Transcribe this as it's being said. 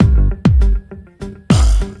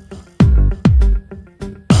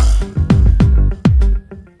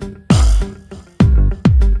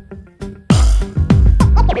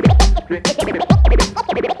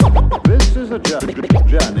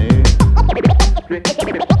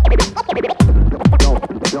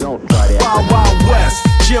Don't try to. Wild Wild West,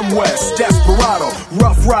 Jim West, Desperado,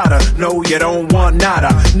 Rough Rider. No, you don't want nada.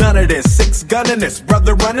 None of this. Six gunning this,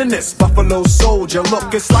 brother running this. Buffalo Soldier.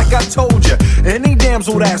 Look, it's like I told you. Any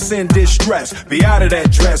damsel that's in distress, be out of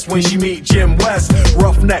that dress when she meet Jim West.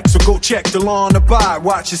 Roughneck, so go check the law on the abide.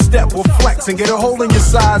 Watch your step or flex and get a hole in your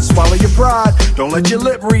side. Swallow your pride. Don't let your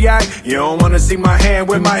lip react. You don't wanna see my hand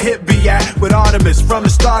where my hip be at. With Artemis from the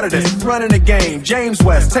start of this, running the game. James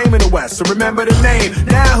West, taming the West. So remember the name.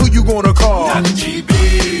 Now who you gonna call? Not the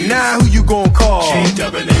GB. Now who you gonna call?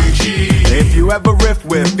 G-double-A-G. If you ever riff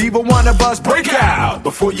with either one of us, break out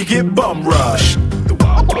before you get bum rushed. The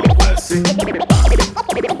Wild Wild West. The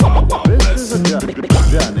Wild Wild West. This is a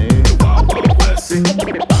journey. The Wild Wild West.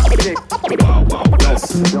 The Wild Wild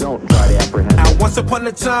West. Don't try to apprehend. Now once upon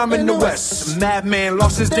a time in the West, a madman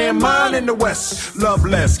lost his damn mind in the West.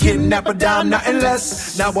 Loveless, kidnapper down, nothing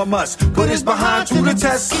less. Now I must put his behind to the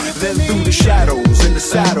test. Then through the shadows, in the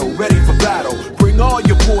saddle, ready for battle. Bring all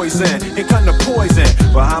your poison, here come the poison.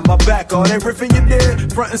 Behind my back, all that riffing you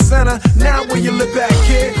did, front and center. Now where you live back,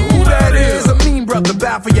 kid? Who that is? A mean brother,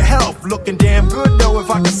 bad for your health. Looking damn good though, if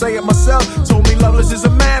I can say it myself. Told me Loveless is a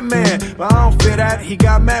madman, but I don't fear that. He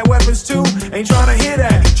got mad weapons too, ain't trying to hear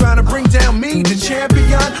that. Trying to bring down me, the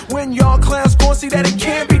champion. When y'all clowns gon' see that it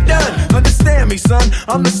can't be done. Understand me, son,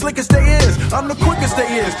 I'm the slickest they is. I'm the quickest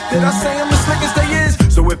they is. Did I say I'm the slickest they is?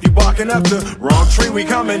 So if you barking up the wrong tree, we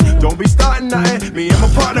coming. Don't be starting nothing. Me and my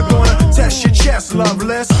partner gonna test your chest,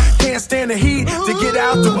 Loveless. Can't stand the heat to get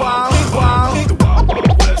out the wild, wild. The Wild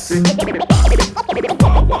Wild West. The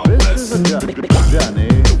Wild Wild West. This is a journey.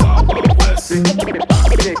 The Wild Wild West.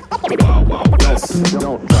 The Wild Wild West.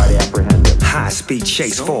 Don't try to apprehend him. High speed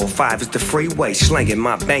chase, 4-5 is the freeway. Slanging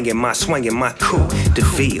my banging, my swinging, my coup.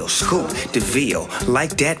 DeVille, scoop, DeVille.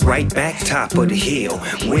 Like that, right back, top of the hill.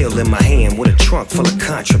 Wheel in my hand with a trunk full of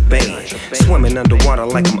contraband. Swimming underwater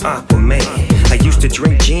like I'm Aquaman. I used to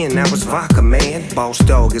drink gin, now it's vodka, man. Boss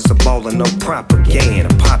dog is a baller, no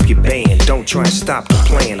propaganda. Pop your band, don't try and stop the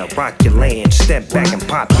plan. I rock your land, step back and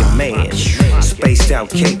pop your man. Spaced out,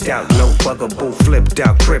 caked out, no bugaboo, flipped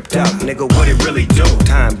out, cripped out. Nigga, what it really do?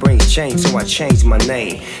 Time brings change, so I changed my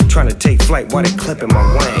name. Trying to take flight while they clipping my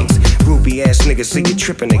wings. Ruby ass niggas see you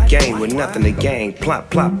tripping the game with nothing to gain. Plop,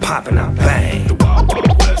 plop, popping, I bang. The Wild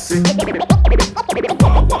Wild West. The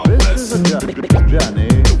Wild Wild West. This is a journey.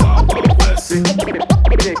 The Wild Wild West.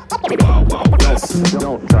 The Wild Wild West.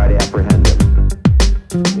 Don't try to apprehend him.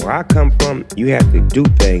 Where I come from, you have to do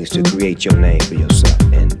things to create your name for yourself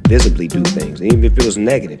and visibly do things, even if it was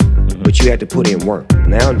negative. But you have to put in work.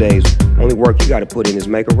 Nowadays, only work you got to put in is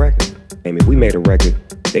make a record. I mean, if we made a record,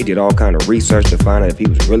 they did all kind of research to find out if he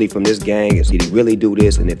was really from this gang, did he really do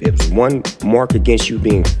this, and if it was one mark against you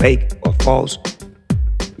being fake or false,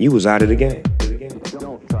 you was out of the game.